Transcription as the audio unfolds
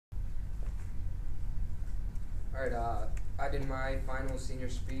Alright, I did my final senior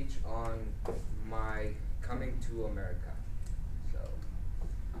speech on my coming to America. So,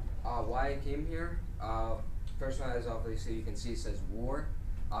 why I came here? First one is obviously you can see it says war.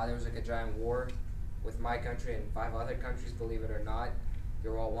 There was like a giant war with my country and 5 other countries, believe it or not. They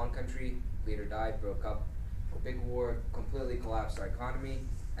were all one country, leader died, broke up. Big war completely collapsed our economy.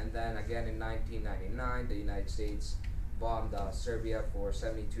 And then again in 1999, the United States bombed Serbia for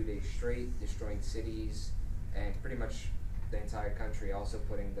 72 days straight, destroying cities and pretty much the entire country, also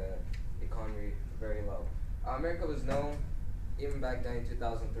putting the economy very low. America was known, even back then in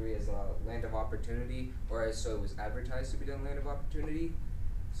 2003, as a land of opportunity, or as so it was advertised to be the land of opportunity.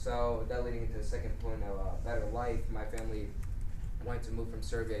 So that leading into the second point of better life, my family wanted to move from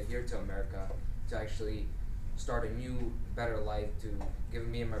Serbia here to America to actually start a new, better life, to give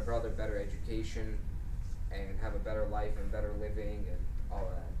me and my brother better education and have a better life and better living and all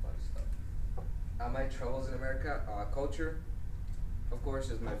of that fun stuff. My troubles in America, culture, of course,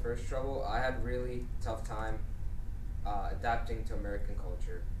 is my first trouble. I had really tough time adapting to American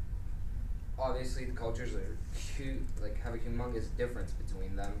culture. Obviously, the cultures are huge, like have a humongous difference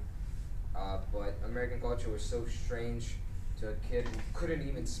between them. But American culture was so strange to a kid who couldn't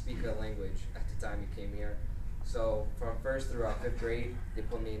even speak a language at the time he came here. So from first through 5th grade, they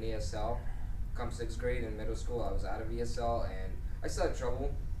put me in ESL. Come 6th grade in middle school, I was out of ESL, and I still had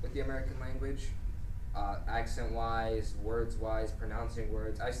trouble with the American language, accent-wise, words-wise, pronouncing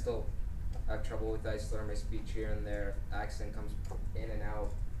words. I still have trouble with that. I slur my speech here and there. Accent comes in and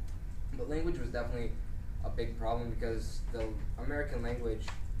out. But language was definitely a big problem because the American language,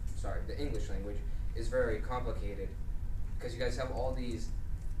 sorry, the English language is very complicated because you guys have all these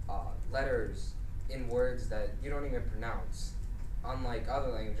letters in words that you don't even pronounce. Unlike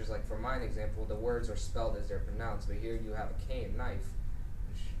other languages, like for mine example, the words are spelled as they're pronounced, but here you have a cane, knife,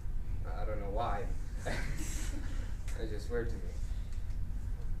 which I don't know why. It's just weird to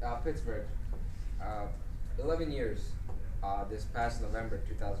me. Pittsburgh, 11 years, this past November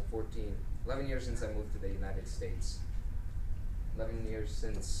 2014, 11 years since I moved to the United States. 11 years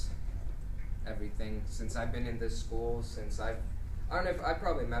since everything, since I've been in this school, I don't know if I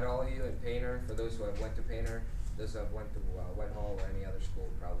probably met all of you in Painter, for those who have went to Painter. Those who have went to Whitehall or any other school,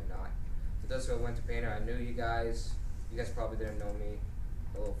 probably not. For those who have went to Painter, I knew you guys. You guys probably didn't know me,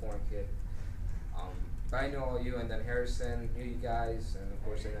 a little foreign kid. But I knew all of you, and then Harrison knew you guys, and of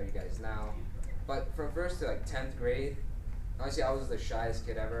course I know you guys now. But from 1st to like 10th grade, honestly, I was the shyest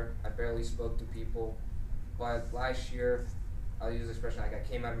kid ever. I barely spoke to people. But last year, I'll use the expression like I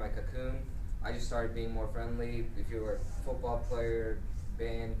came out of my cocoon. I just started being more friendly. If you were a football player,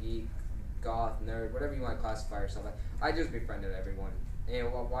 band, geek, goth, nerd, whatever you want to classify yourself as, I just befriended everyone.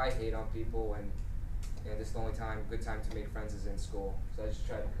 And why hate on people when this is the only good time to make friends is in school. So I just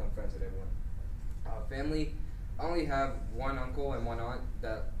tried to become friends with everyone. Family, I only have one uncle and one aunt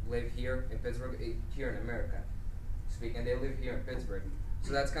that live here in Pittsburgh, here in America, and they live here in Pittsburgh.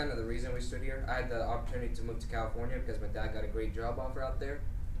 So that's kind of the reason we stood here. I had the opportunity to move to California because my dad got a great job offer out there,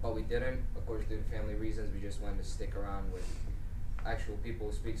 but we didn't. Of course, due to family reasons, we just wanted to stick around with actual people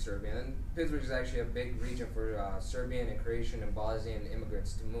who speak Serbian. And Pittsburgh is actually a big region for Serbian and Croatian and Bosnian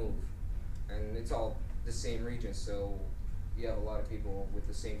immigrants to move. And it's all the same region, so you have a lot of people with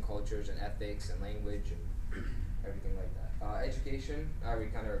the same cultures and ethics and language and everything like that. Education, we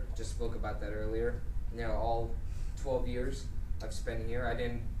kind of just spoke about that earlier. All 12 years I've spent here. I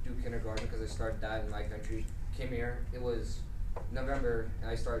didn't do kindergarten because I started that in my country. Came here, it was November, and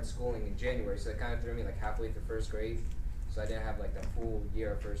I started schooling in January, so it kind of threw me like halfway through 1st grade. So I didn't have like the full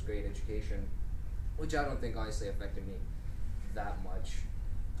year of 1st grade education, which I don't think honestly affected me that much.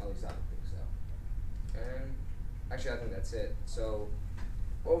 At least I don't think so. And actually I think that's it. So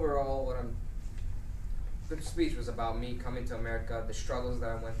overall, the speech was about me coming to America, the struggles that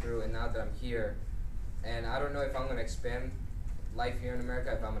I went through, and now that I'm here. And I don't know if I'm going to expand life here in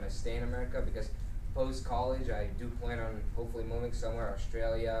America, if I'm going to stay in America, because post-college I do plan on hopefully moving somewhere,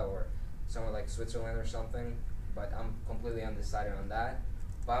 Australia or somewhere like Switzerland or something. But I'm completely undecided on that.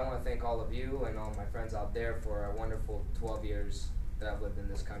 But I want to thank all of you and all my friends out there for a wonderful 12 years that I've lived in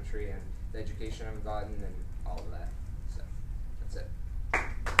this country and the education I've gotten and all of that. So, that's it.